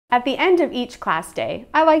At the end of each class day,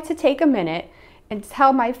 I like to take a minute and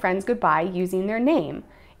tell my friends goodbye using their name.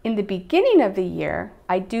 In the beginning of the year,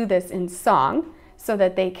 I do this in song so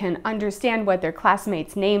that they can understand what their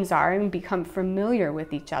classmates' names are and become familiar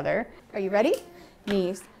with each other. Are you ready?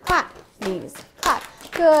 Knees, clap, knees, clap.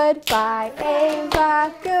 Goodbye,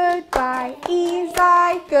 Ava, goodbye,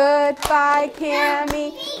 Ezai, goodbye,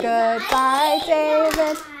 Cammy, goodbye,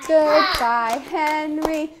 David, goodbye,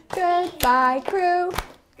 Henry, goodbye, Crew,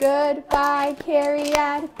 goodbye,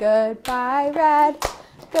 Carrie-Ann, goodbye, Red,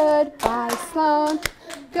 goodbye, Sloan,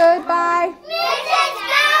 goodbye, Mrs.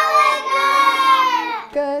 Gallagher,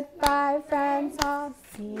 goodbye, friends, I'll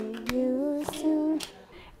see you soon.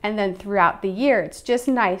 And then throughout the year, it's just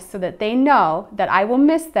nice so that they know that I will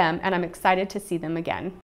miss them and I'm excited to see them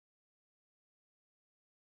again.